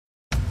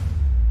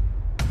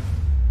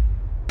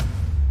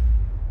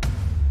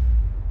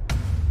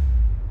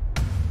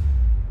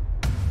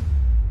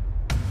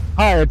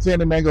Hi, it's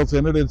Andy Mangels,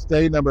 and it is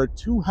day number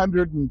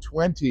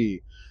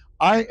 220.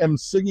 I am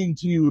singing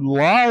to you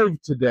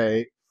live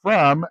today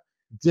from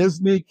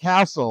Disney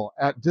Castle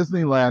at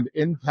Disneyland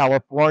in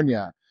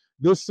California.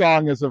 This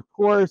song is, of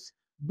course,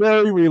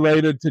 very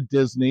related to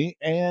Disney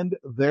and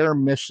their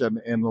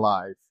mission in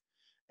life,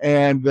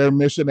 and their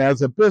mission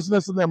as a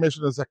business, and their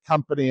mission as a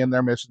company, and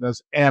their mission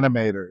as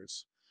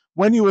animators.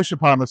 When You Wish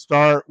Upon a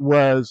Star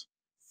was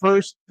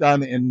first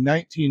done in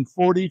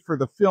 1940 for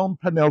the film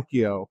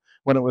Pinocchio,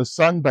 when it was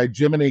sung by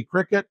Jiminy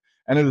Cricket,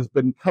 and it has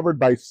been covered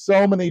by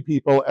so many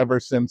people ever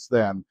since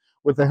then.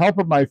 With the help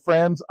of my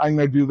friends, I'm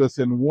going to do this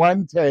in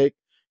one take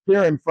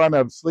here in front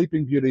of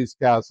Sleeping Beauty's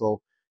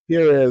castle.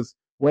 Here is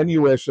When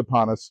You Wish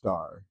Upon a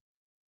Star.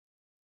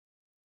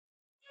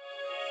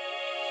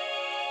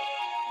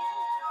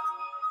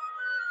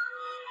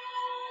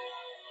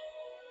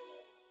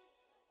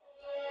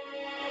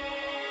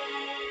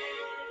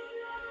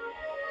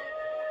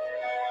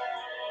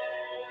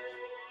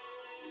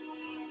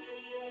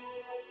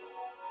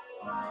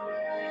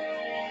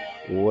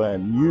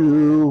 When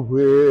you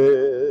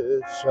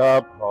wish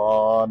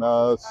upon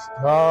a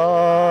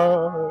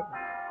star,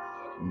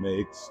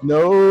 makes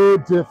no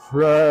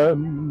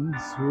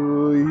difference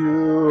who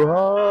you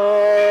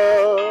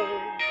are.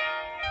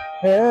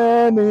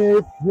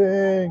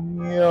 Anything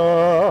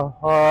your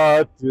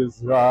heart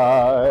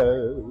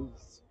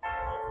desires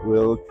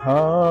will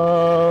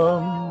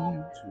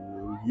come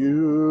to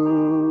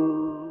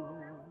you.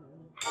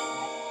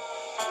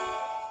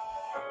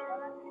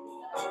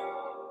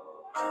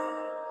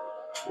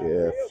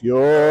 If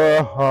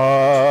your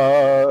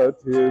heart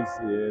is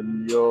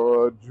in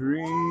your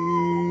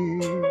dream,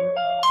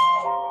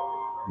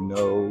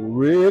 no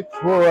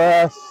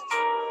request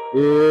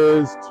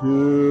is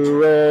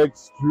too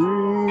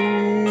extreme.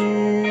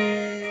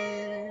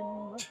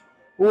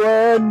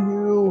 When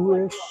you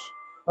wish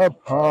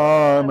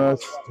upon a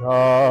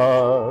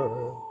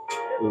star,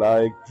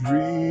 like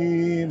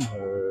dreamers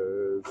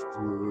do.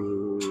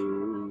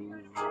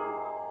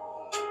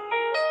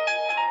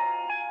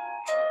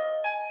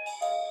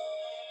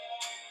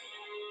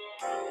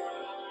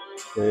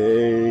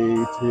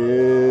 Fate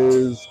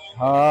is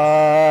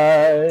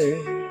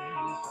kind,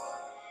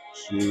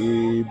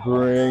 she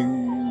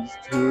brings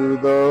to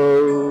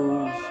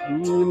those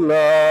who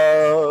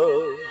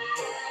love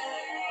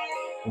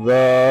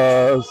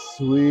the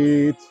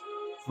sweet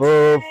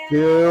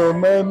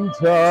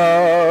fulfillment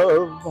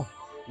of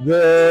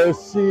their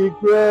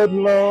secret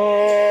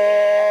longing.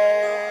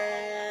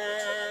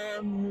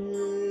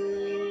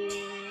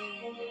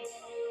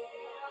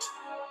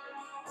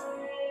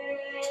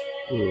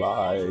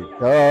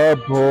 Like a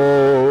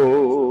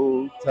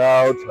bolt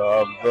out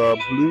of the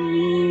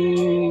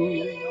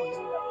blue,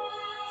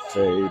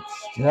 fate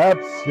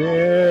steps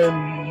in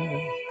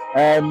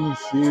and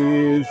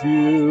sees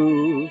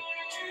you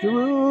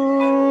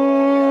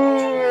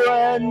through,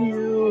 and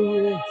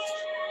you wish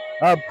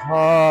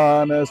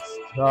upon a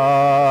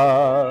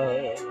star,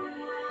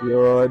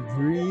 your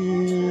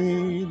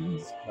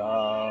dreams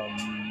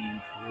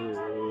come true.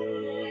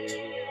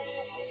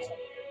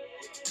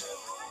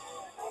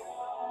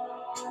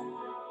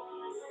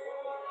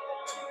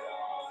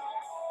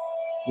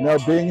 You know,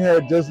 being here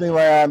at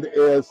Disneyland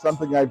is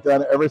something I've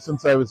done ever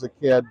since I was a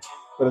kid,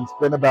 but it's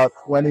been about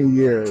 20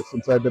 years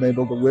since I've been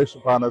able to wish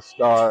upon a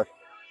star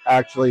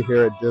actually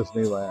here at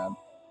Disneyland.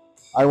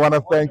 I want to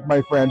thank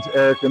my friends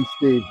Eric and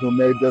Steve who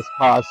made this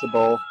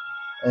possible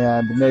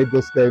and made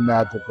this day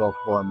magical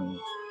for me.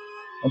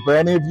 And for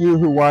any of you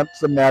who want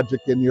some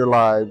magic in your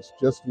lives,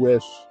 just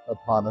wish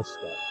upon a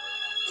star.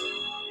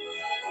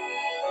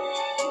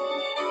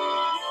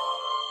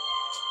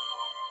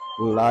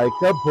 Like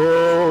a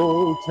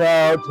bolt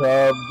out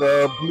of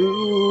the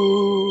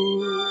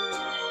blue,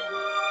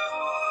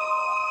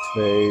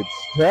 fate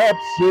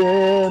steps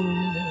in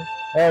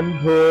and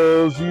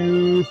pulls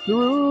you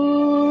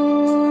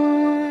through,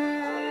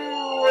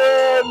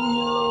 and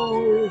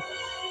you wish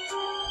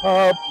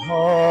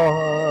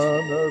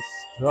upon a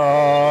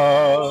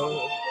star,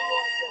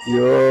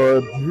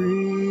 your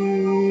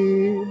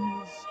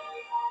dreams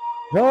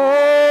come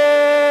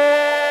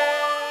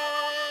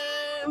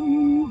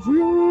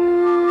true.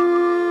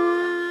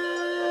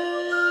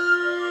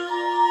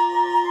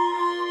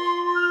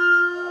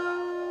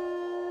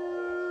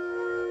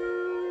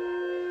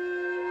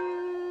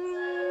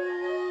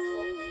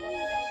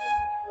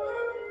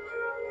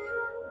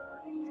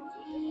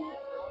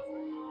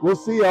 We'll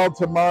see y'all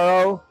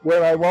tomorrow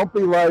when I won't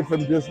be live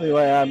from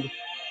Disneyland,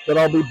 but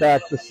I'll be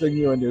back to sing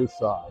you a new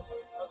song.